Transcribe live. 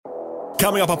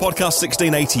Coming up on podcast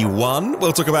 1681,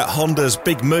 we'll talk about Honda's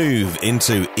big move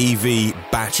into EV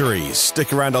batteries.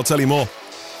 Stick around, I'll tell you more.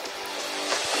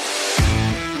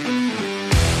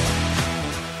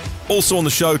 Also on the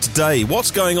show today,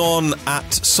 what's going on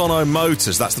at Sono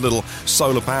Motors? That's the little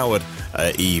solar-powered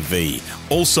EV.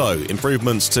 Also,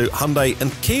 improvements to Hyundai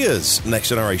and Kia's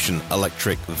next-generation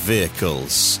electric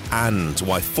vehicles. And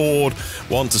why Ford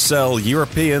want to sell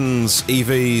Europeans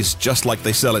EVs just like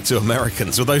they sell it to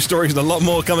Americans. With those stories and a lot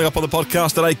more coming up on the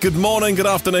podcast today. Good morning, good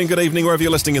afternoon, good evening, wherever you're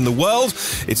listening in the world.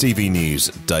 It's EV News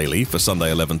Daily for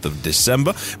Sunday, 11th of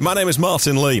December. My name is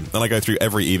Martin Lee, and I go through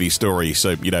every EV story so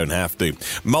you don't have to.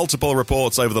 Multiple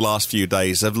reports over the last few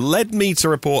days have led me to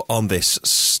report on this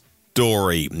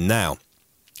story. Now,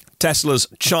 Tesla's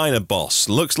China boss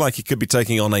looks like he could be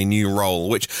taking on a new role,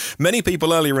 which many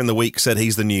people earlier in the week said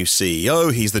he's the new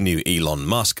CEO, he's the new Elon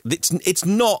Musk. It's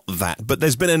not that, but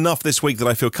there's been enough this week that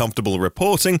I feel comfortable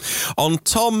reporting on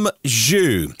Tom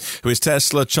Zhu, who is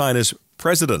Tesla China's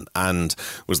president and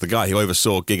was the guy who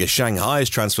oversaw Giga Shanghai's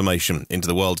transformation into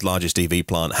the world's largest EV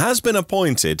plant, has been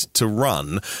appointed to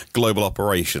run global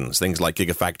operations, things like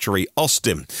Gigafactory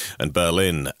Austin and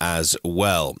Berlin as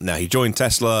well. Now, he joined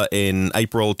Tesla in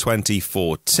April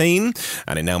 2014,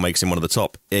 and it now makes him one of the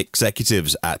top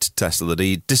executives at Tesla.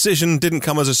 The decision didn't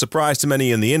come as a surprise to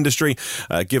many in the industry,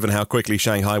 given how quickly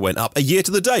Shanghai went up a year to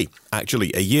the day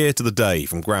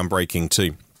from groundbreaking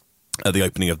to the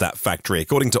opening of that factory.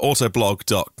 According to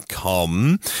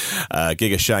Autoblog.com,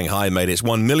 Giga Shanghai made its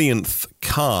 1 millionth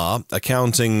car,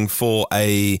 accounting for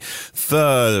a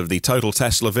third of the total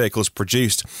Tesla vehicles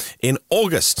produced in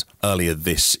August earlier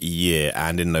this year.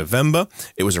 And in November,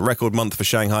 it was a record month for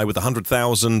Shanghai with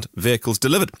 100,000 vehicles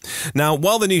delivered. Now,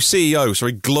 while the new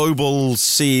global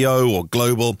CEO or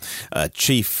global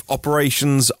chief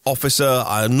operations officer,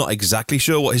 I'm not exactly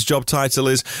sure what his job title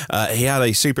is, he had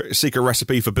a super secret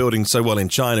recipe for building so well in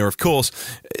China. Of course,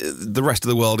 the rest of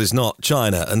the world is not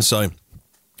China, and so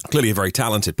clearly a very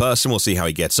talented person. We'll see how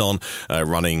he gets on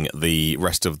running the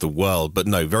rest of the world. But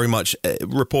no, very much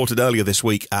reported earlier this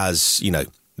week as,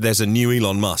 there's a new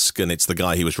Elon Musk and it's the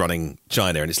guy who was running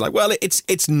China. And it's like, well,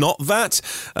 it's not that,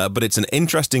 but it's an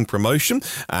interesting promotion.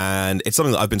 And it's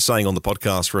something that I've been saying on the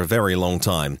podcast for a very long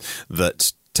time,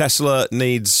 that Tesla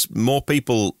needs more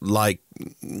people like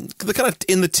the kind of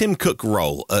in the Tim Cook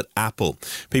role at Apple,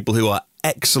 people who are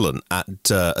excellent at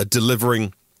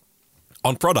delivering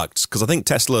on products, because I think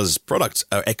Tesla's products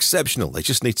are exceptional. They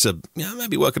just need to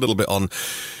maybe work a little bit on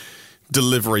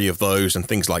delivery of those and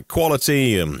things like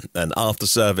quality and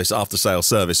after-sale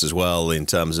service as well, in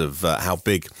terms of how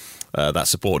big that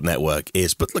support network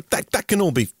is. But look, that can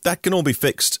all be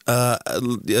fixed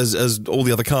as all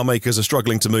the other car makers are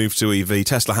struggling to move to EV.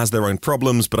 Tesla has their own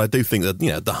problems, but I do think that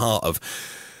the heart of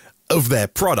their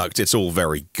product, it's all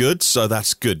very good. So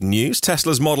that's good news.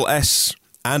 Tesla's Model S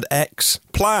and X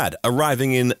Plaid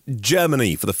arriving in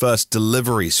Germany for the first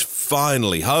deliveries.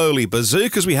 Finally, holy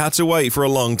bazookas, we had to wait for a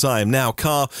long time. Now,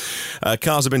 cars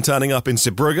have been turning up in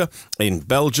Zeebrugge in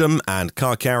Belgium, and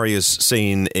car carriers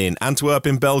seen in Antwerp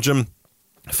in Belgium,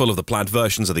 full of the Plaid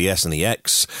versions of the S and the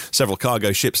X. Several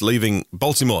cargo ships leaving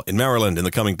Baltimore in Maryland in the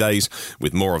coming days,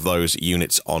 with more of those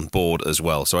units on board as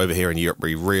well. So over here in Europe,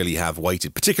 we really have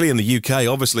waited, particularly in the UK,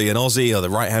 obviously in Aussie or the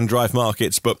right-hand drive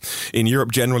markets, but in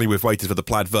Europe generally, we've waited for the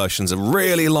Plaid versions a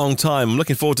really long time. I'm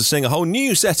looking forward to seeing a whole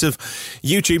new set of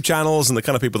YouTube channels and the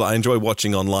kind of people that I enjoy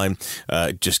watching online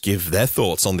just give their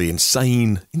thoughts on the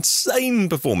insane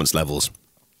performance levels.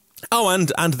 Oh,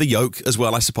 and the yoke as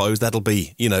well, I suppose. That'll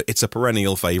be, it's a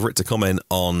perennial favourite to comment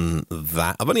on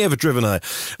that. I've only ever driven a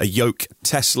yoke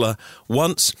Tesla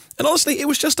once, and honestly, it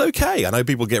was just okay. I know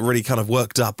people get really kind of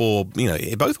worked up or,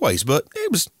 both ways, but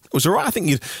it was all right. I think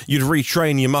you'd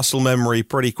retrain your muscle memory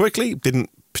pretty quickly.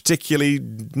 Didn't particularly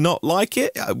not like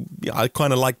it. I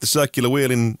kind of like the circular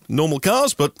wheel in normal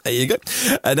cars, but there you go.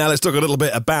 Now let's talk a little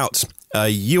bit about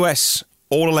US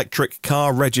all-electric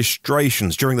car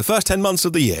registrations during the first 10 months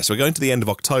of the year. So we're going to the end of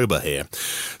October here.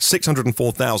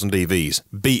 604,000 EVs,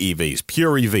 BEVs,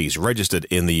 pure EVs registered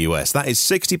in the US. That is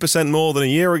 60% more than a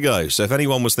year ago. So if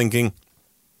anyone was thinking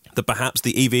that perhaps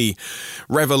the EV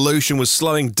revolution was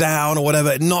slowing down or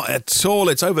whatever, not at all.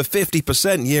 It's over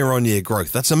 50% year-on-year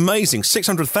growth. That's amazing.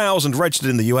 600,000 registered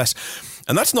in the US.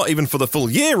 And that's not even for the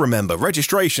full year, remember.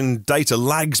 Registration data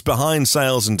lags behind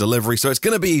sales and delivery, so it's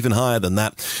going to be even higher than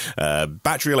that.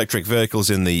 Battery electric vehicles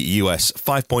in the US,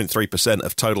 5.3%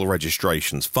 of total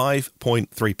registrations.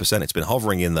 5.3%. It's been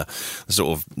hovering in the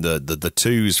sort of the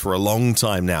twos for a long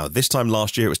time now. This time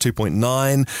last year it was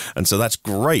 2.9, and so that's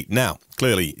great. Now,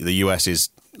 clearly the US is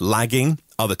lagging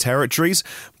other territories,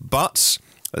 but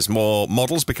as more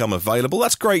models become available.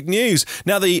 That's great news.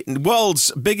 Now, the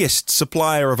world's biggest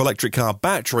supplier of electric car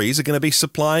batteries are going to be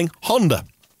supplying Honda.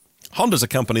 Honda's a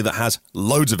company that has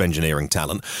loads of engineering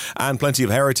talent and plenty of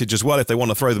heritage as well if they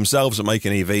want to throw themselves at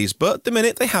making EVs. But at the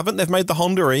minute, they haven't. They've made the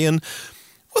Honda E, and,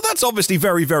 well, that's obviously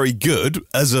very, very good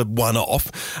as a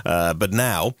one-off. But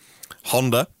now,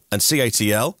 Honda and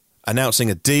CATL announcing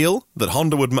a deal that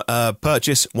Honda would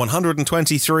purchase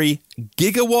 123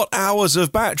 gigawatt hours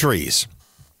of batteries.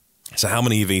 So how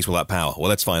many EVs will that power? Well,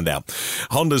 let's find out.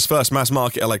 Honda's first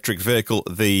mass-market electric vehicle,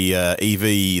 the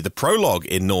EV, the Prologue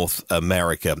in North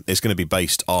America, is going to be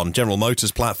based on General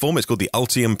Motors' platform. It's called the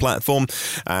Ultium platform,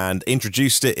 and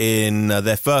introduced it in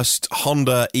their first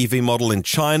Honda EV model in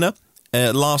China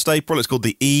last April. It's called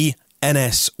the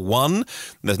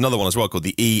eNS1. There's another one as well called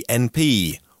the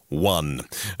eNP1.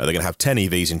 They're going to have 10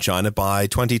 EVs in China by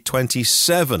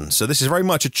 2027. So this is very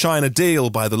much a China deal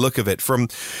by the look of it. From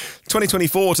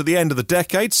 2024 to the end of the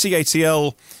decade,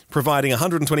 CATL providing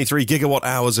 123 gigawatt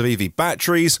hours of EV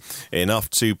batteries, enough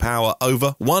to power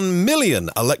over 1 million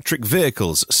electric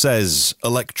vehicles, says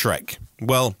Electrek.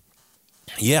 Well,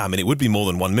 yeah, I mean, it would be more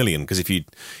than 1 million, because if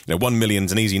 1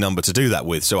 million's an easy number to do that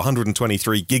with. So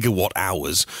 123 gigawatt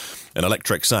hours, and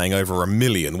Electrek saying over 1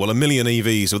 million. Well, 1 million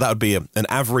EVs, well, that would be an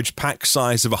average pack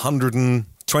size of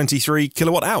 123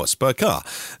 kilowatt hours per car.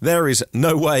 There is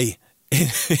no way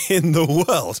in the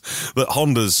world that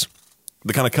Honda's,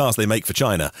 the kind of cars they make for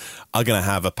China, are going to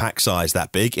have a pack size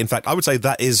that big. In fact, I would say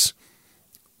that is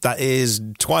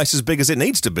twice as big as it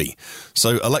needs to be.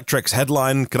 So Electrek's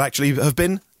headline could actually have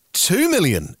been 2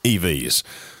 million EVs,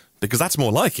 because that's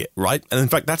more like it, right? And in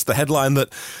fact, that's the headline that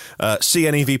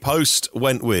CNEV Post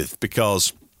went with,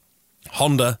 because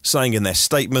Honda saying in their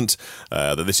statement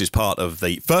that this is part of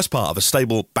the first part of a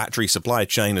stable battery supply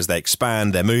chain as they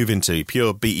expand their move into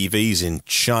pure BEVs in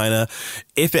China.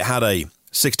 If it had a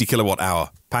 60 kilowatt hour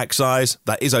pack size,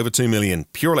 that is over 2 million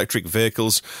pure electric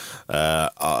vehicles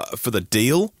for the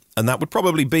deal. And that would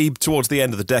probably be towards the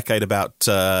end of the decade about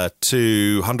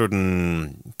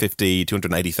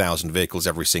 280,000 vehicles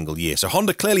every single year. So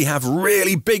Honda clearly have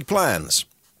really big plans.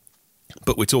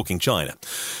 But we're talking China.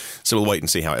 So we'll wait and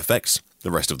see how it affects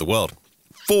the rest of the world.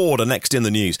 Ford are next in the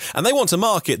news, and they want to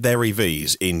market their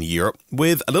EVs in Europe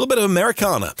with a little bit of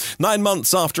Americana. 9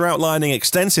 months after outlining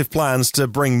extensive plans to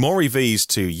bring more EVs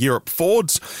to Europe,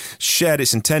 Ford's shared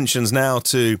its intentions now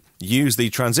to use the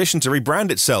transition to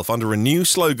rebrand itself under a new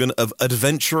slogan of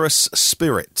adventurous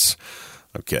spirit.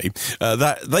 Okay,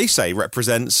 that they say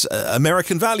represents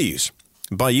American values.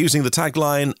 By using the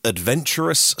tagline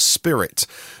adventurous spirit,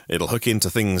 it'll hook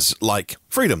into things like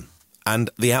freedom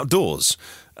and the outdoors.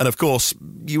 And, of course,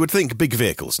 you would think big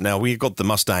vehicles. Now, we've got the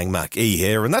Mustang Mach-E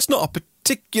here, and that's not a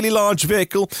particularly large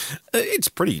vehicle. It's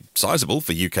pretty sizable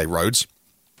for UK roads.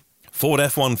 Ford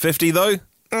F-150, though?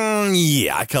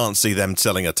 Yeah, I can't see them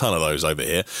selling a ton of those over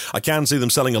here. I can see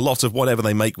them selling a lot of whatever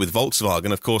they make with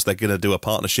Volkswagen. Of course, they're going to do a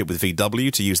partnership with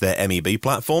VW to use their MEB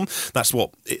platform. That's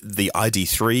what the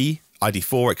ID3...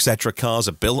 ID4, etc. cars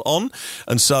are built on.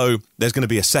 And so there's going to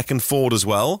be a second Ford as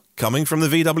well coming from the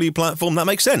VW platform. That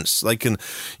makes sense. They can,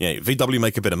 VW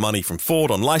make a bit of money from Ford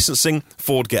on licensing.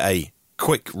 Ford get a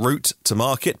quick route to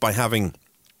market by having,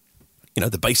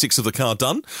 the basics of the car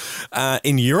done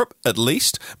in Europe, at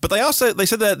least. But they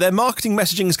said their marketing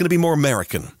messaging is going to be more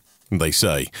American, they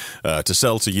say, to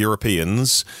sell to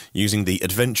Europeans using the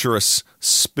adventurous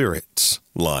spirit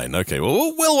line. Okay,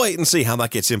 well, we'll wait and see how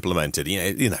that gets implemented.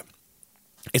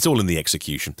 It's all in the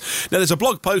execution. Now, there's a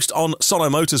blog post on Sono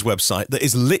Motors' website that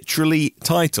is literally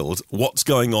titled, What's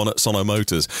Going On at Sono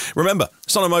Motors? Remember,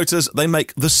 Sono Motors, they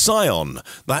make the Scion.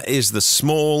 That is the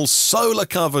small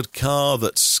solar-covered car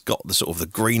that's got the sort of the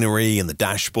greenery and the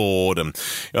dashboard. And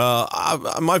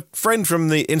my friend from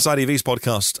the Inside EVs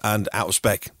podcast and Out of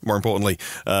Spec, more importantly,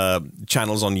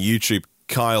 channels on YouTube,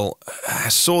 Kyle,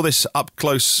 saw this up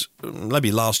close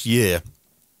maybe last year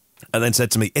and then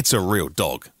said to me, it's a real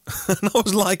dog. And I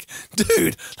was like,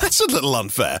 dude, that's a little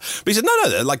unfair. But he said,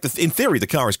 no, like in theory, the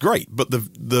car is great. But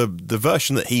the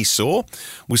version that he saw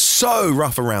was so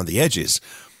rough around the edges.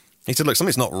 He said, look,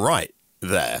 something's not right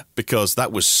there, because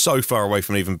that was so far away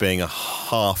from even being a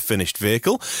half-finished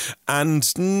vehicle. And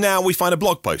now we find a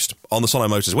blog post on the Sono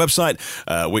Motors website,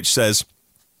 which says,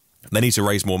 they need to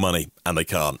raise more money, and they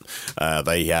can't.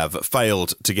 They have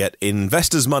failed to get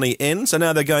investors' money in, so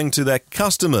now they're going to their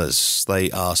customers.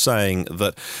 They are saying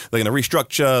that they're going to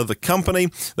restructure the company.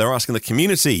 They're asking the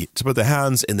community to put their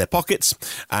hands in their pockets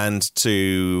and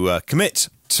to commit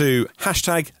to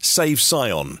hashtag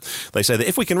 #SaveScion. They say that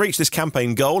if we can reach this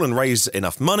campaign goal and raise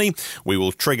enough money, we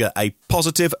will trigger a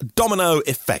positive domino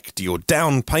effect. Your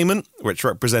down payment, which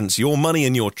represents your money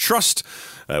and your trust,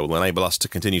 will enable us to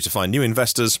continue to find new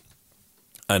investors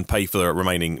and pay for the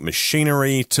remaining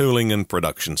machinery, tooling and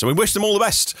production. So we wish them all the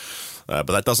best. But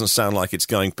that doesn't sound like it's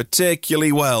going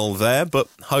particularly well there. But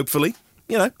hopefully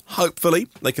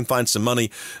they can find some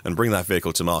money and bring that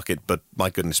vehicle to market. But my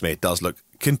goodness me, it does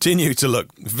continue to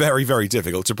look very, very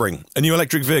difficult to bring a new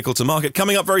electric vehicle to market.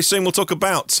 Coming up very soon, we'll talk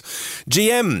about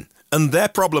GM and their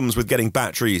problems with getting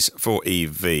batteries for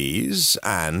EVs,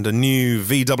 and a new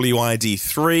VW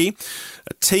ID3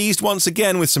 teased once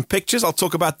again with some pictures. I'll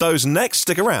talk about those next.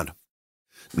 Stick around.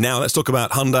 Now let's talk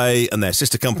about Hyundai and their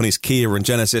sister companies Kia and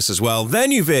Genesis as well. Their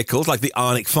new vehicles like the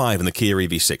Ioniq 5 and the Kia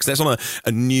EV6. That's on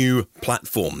a new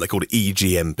platform. They call it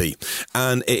eGMP.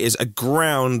 And it is a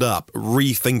ground-up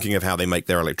rethinking of how they make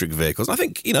their electric vehicles. I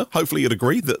think, hopefully you'd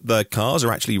agree that the cars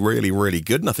are actually really, really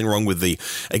good. Nothing wrong with the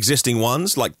existing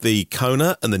ones like the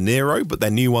Kona and the Niro, but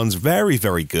their new ones very,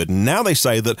 very good. And now they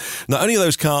say that not only are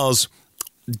those cars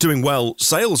doing well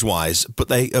sales-wise, but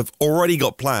they have already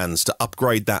got plans to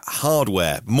upgrade that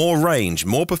hardware, more range,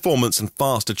 more performance and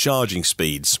faster charging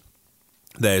speeds.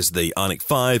 There's the Ioniq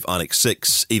 5, Ioniq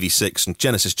 6, EV6 and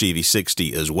Genesis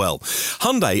GV60 as well.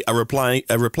 Hyundai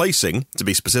are replacing, to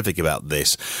be specific about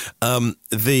this,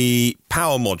 the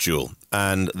power module,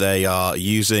 and they are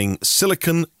using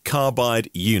silicon carbide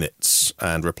units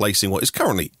and replacing what is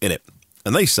currently in it.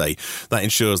 And they say that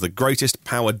ensures the greatest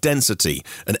power density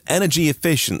and energy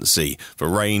efficiency for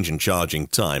range and charging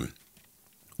time.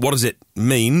 What does it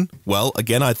mean? Well,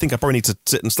 again, I think I probably need to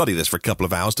sit and study this for a couple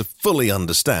of hours to fully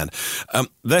understand.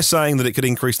 They're saying that it could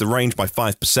increase the range by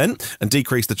 5% and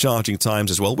decrease the charging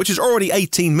times as well, which is already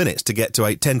 18 minutes to get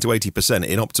to 10 to 80%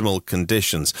 in optimal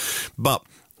conditions. But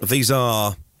these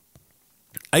are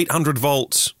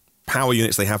 800-volt power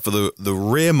units they have for the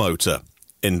rear motor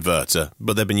inverter,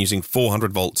 but they've been using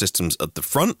 400-volt systems at the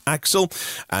front axle,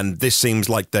 and this seems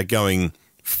like they're going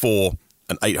for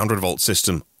an 800-volt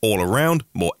system all around,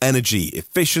 more energy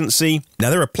efficiency. Now,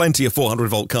 there are plenty of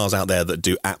 400-volt cars out there that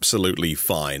do absolutely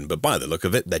fine, but by the look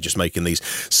of it, they're just making these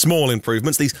small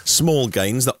improvements, these small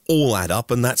gains that all add up,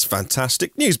 and that's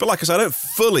fantastic news. But like I said, I don't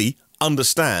fully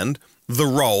understand the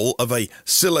role of a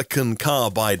silicon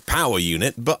carbide power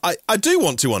unit, but I do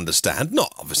want to understand,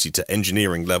 not obviously to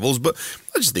engineering levels, but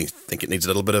I just think it needs a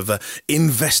little bit of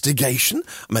investigation.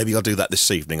 Maybe I'll do that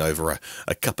this evening over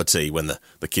a cup of tea when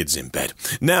the kid's in bed.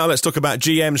 Now let's talk about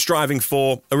GM striving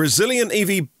for a resilient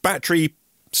EV battery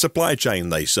supply chain,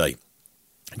 they say.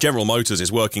 General Motors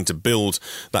is working to build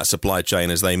that supply chain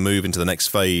as they move into the next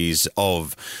phase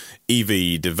of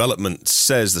EV development,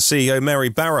 says the CEO, Mary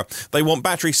Barra. They want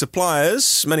battery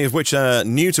suppliers, many of which are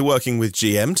new to working with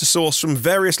GM, to source from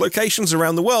various locations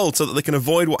around the world so that they can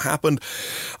avoid what happened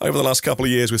over the last couple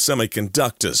of years with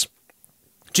semiconductors.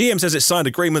 GM says it signed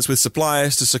agreements with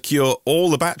suppliers to secure all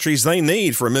the batteries they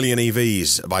need for 1 million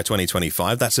EVs by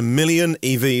 2025. That's 1 million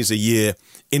EVs a year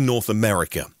in North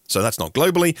America. So that's not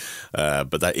globally,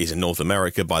 but that is in North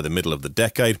America by the middle of the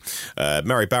decade.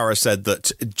 Mary Barra said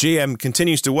that GM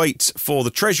continues to wait for the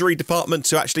Treasury Department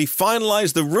to actually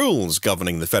finalise the rules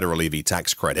governing the federal EV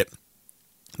tax credit.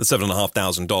 The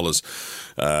 $7,500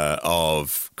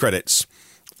 of credits,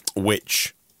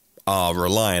 which are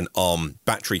reliant on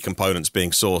battery components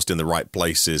being sourced in the right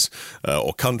places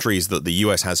or countries that the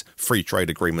US has free trade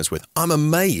agreements with. I'm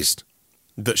amazed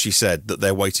that she said that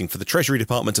they're waiting for the Treasury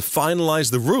Department to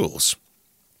finalise the rules.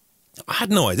 I had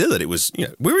no idea that it was,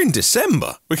 we're in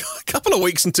December. We've got a couple of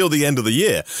weeks until the end of the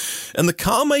year. And the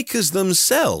car makers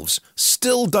themselves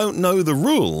still don't know the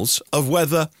rules of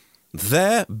whether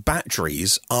their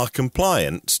batteries are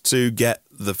compliant to get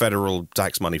the federal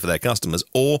tax money for their customers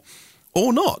or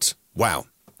not. Wow.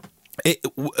 It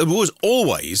was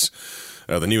always,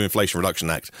 the new Inflation Reduction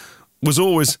Act was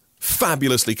always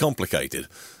fabulously complicated.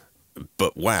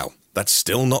 But wow, that's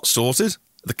still not sorted?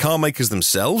 The car makers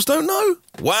themselves don't know?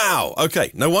 Wow.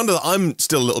 Okay, no wonder that I'm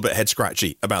still a little bit head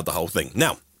scratchy about the whole thing.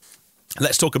 Now,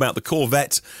 let's talk about the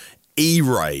Corvette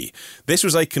E-Ray. This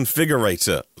was a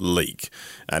configurator leak,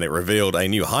 and it revealed a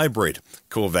new hybrid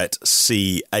Corvette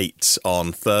C8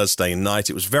 on Thursday night.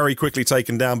 It was very quickly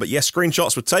taken down, but yes,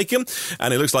 screenshots were taken,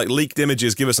 and it looks like leaked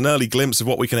images give us an early glimpse of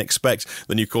what we can expect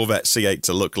the new Corvette C8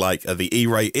 to look like. The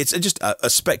E-Ray, it's just a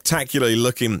spectacularly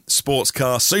looking sports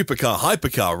car, supercar,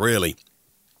 hypercar, really.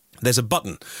 There's a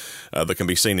button that can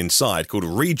be seen inside called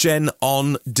Regen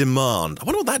on Demand. I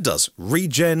wonder what that does.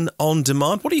 Regen on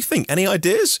Demand. What do you think? Any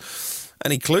ideas?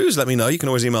 Any clues? Let me know. You can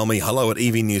always email me,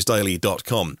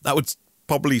 hello@evnewsdaily.com. That would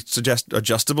probably suggest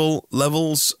adjustable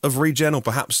levels of regen, or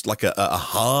perhaps like a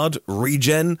hard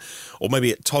regen, or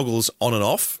maybe it toggles on and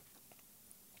off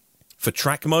for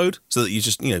track mode so that you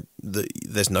just,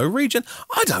 there's no regen.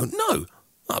 I don't know.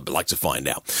 I'd like to find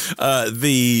out.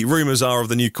 The rumours are of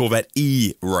the new Corvette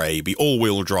E-Ray be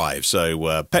all-wheel drive,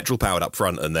 so petrol-powered up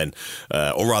front, and then,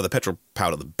 or rather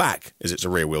petrol-powered at the back, as it's a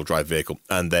rear-wheel drive vehicle,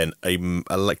 and then an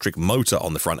electric motor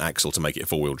on the front axle to make it a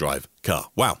four-wheel drive car.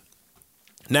 Wow.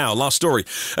 Now, last story.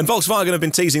 And Volkswagen have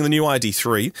been teasing the new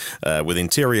ID3 with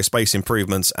interior space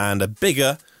improvements and a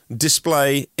bigger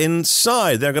display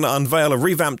inside. They're going to unveil a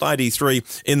revamped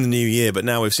ID3 in the new year, but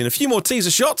now we've seen a few more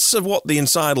teaser shots of what the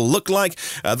inside will look like.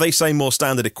 They say more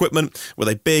standard equipment with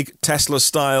a big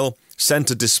Tesla-style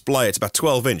center display. It's about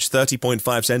 12-inch,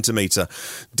 30.5 centimeter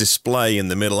display in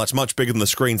the middle. That's much bigger than the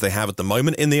screens they have at the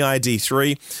moment in the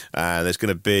ID3. There's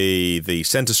going to be the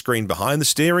center screen behind the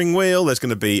steering wheel. There's going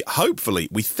to be, hopefully,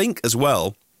 we think as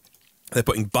well, they're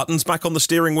putting buttons back on the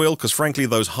steering wheel, because frankly,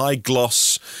 those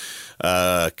high-gloss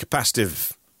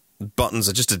capacitive buttons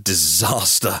are just a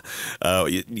disaster.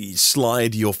 You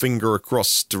slide your finger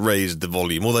across to raise the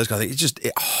volume, all those kind of things. It's just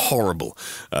horrible.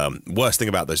 Worst thing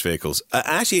about those vehicles.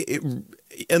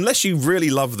 Unless you really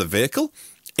love the vehicle,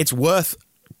 it's worth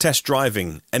test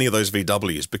driving any of those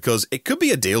VWs, because it could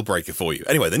be a deal breaker for you.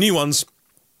 Anyway, the new ones,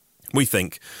 we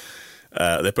think,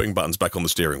 they're putting buttons back on the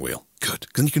steering wheel. Good,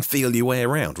 because you can feel your way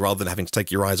around rather than having to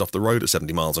take your eyes off the road at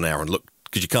 70 miles an hour and look,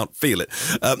 because you can't feel it.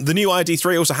 The new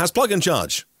ID3 also has plug and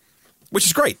charge, which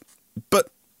is great, but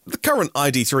the current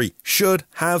ID3 should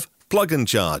have plug and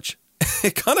charge.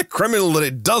 It's kind of criminal that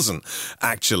it doesn't,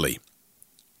 actually.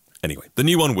 Anyway, the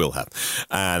new one will have.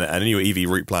 And a new EV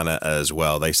route planner as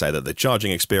well. They say that the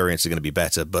charging experience is going to be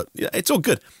better, but it's all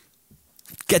good.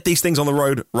 Get these things on the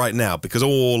road right now, because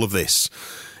all of this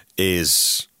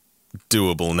is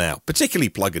doable now, particularly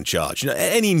plug and charge.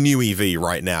 Any new EV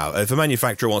right now, if a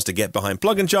manufacturer wants to get behind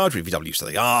plug and charge, with VW, so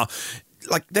they are,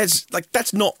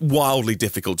 that's not wildly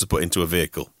difficult to put into a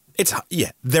vehicle.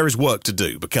 There is work to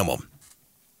do, but come on.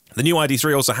 The new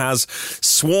ID3 also has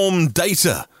swarm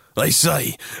data. They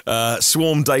say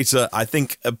swarm data, I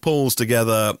think, pulls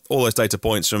together all those data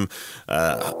points from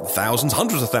thousands,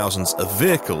 hundreds of thousands of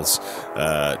vehicles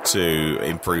to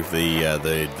improve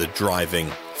the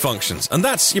driving functions. And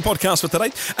that's your podcast for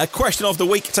today. A question of the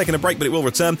week, taking a break, but it will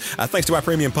return. Thanks to our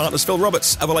premium partners, Phil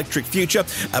Roberts of Electric Future,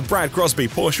 Brad Crosby,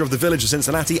 Porsche of the Village of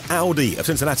Cincinnati, Audi of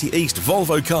Cincinnati East,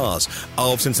 Volvo Cars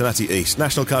of Cincinnati East,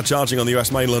 National Car Charging on the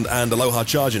US mainland and Aloha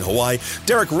Charge in Hawaii,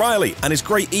 Derek Riley and his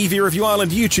great EV Review Ireland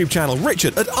YouTube channel,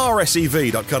 Richard at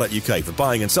rsev.co.uk for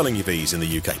buying and selling EVs in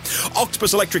the UK,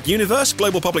 Octopus Electric Universe,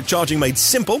 global public charging made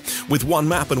simple with one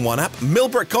map and one app,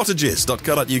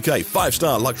 millbrookcottages.co.uk,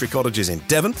 5-star luxury cottages in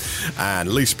Devon,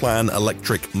 and Lease Plan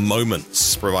Electric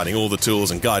Moments, providing all the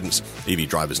tools and guidance EV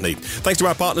drivers need. Thanks to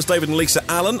our partners David and Lisa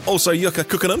Allen, also Yuka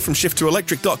Kukkonen from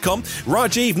shift2electric.com,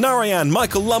 Rajiv Narayan,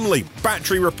 Michael Lumley,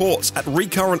 Battery Reports at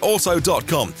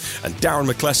recurrentauto.com, and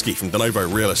Darren McCleskey from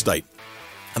Denovo Real Estate.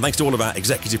 And thanks to all of our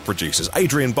executive producers,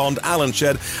 Adrian Bond, Alan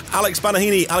Shedd, Alex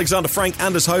Banahini, Alexander Frank,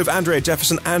 Anders Hove, Andrea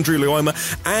Jefferson, Andrew Luoma,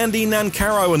 Andy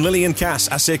Nancaro and Lillian Cass,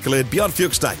 Asir Khalid, Björn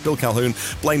Fuchstak, Bill Calhoun,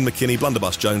 Blaine McKinney,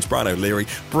 Blunderbuss Jones, Brian O'Leary,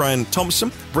 Brian Thompson,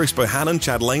 Bruce Bohannon,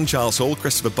 Chad Lane, Charles Hall,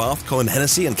 Christopher Bath, Colin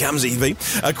Hennessy and Cams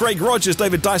EV, Craig Rogers,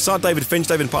 David Dysart, David Finch,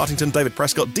 David Partington, David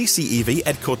Prescott, DC EV,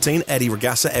 Ed Corteen, Eddie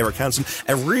Regassa, Eric Hansen,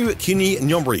 Eru Kuni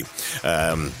Nyombri,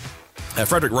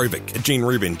 Frederick Rovick, Gene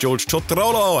Rubin, George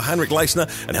Totrolo, Henrik Leisner,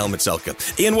 and Helmut Selke.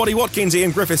 Ian Waddy Watkins,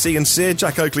 Ian Griffiths, Ian Sear,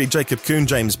 Jack Oakley, Jacob Kuhn,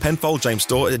 James Penfold, James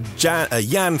Storr,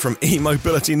 Jan from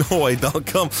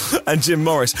eMobilityNorway.com, and Jim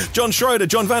Morris. John Schroeder,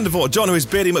 John Vandervoort, John who is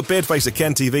Beardy McBeardface at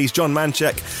Ken TVs, John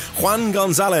Manchek, Juan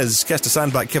Gonzalez, Kester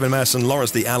Sandbach, Kevin Merson,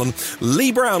 Lawrence D. Allen,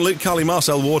 Lee Brown, Luke Carley,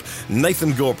 Marcel Ward,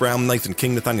 Nathan Gore Brown, Nathan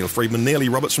King, Nathaniel Friedman, Nearly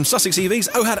Roberts from Sussex EVs,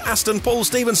 Ohad Aston, Paul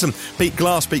Stevenson, Pete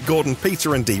Glass, Pete Gordon,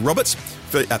 Peter and D. Roberts,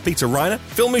 Peter Reiner,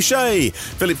 Phil Mouchet,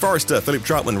 Philip Forrester, Philip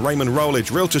Troutman, Raymond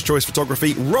Rowledge, Realtor's Choice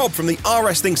Photography, Rob from the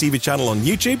RS Thinks EV channel on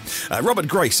YouTube, Robert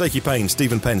Gray, Seiki Payne,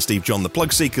 Stephen Penn, Steve John, the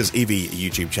Plug Seekers EV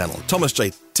YouTube channel, Thomas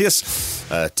J.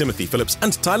 Tius, Timothy Phillips,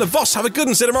 and Tyler Voss. Have a good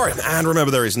one, see you tomorrow. And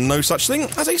remember, there is no such thing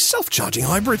as a self-charging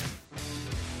hybrid.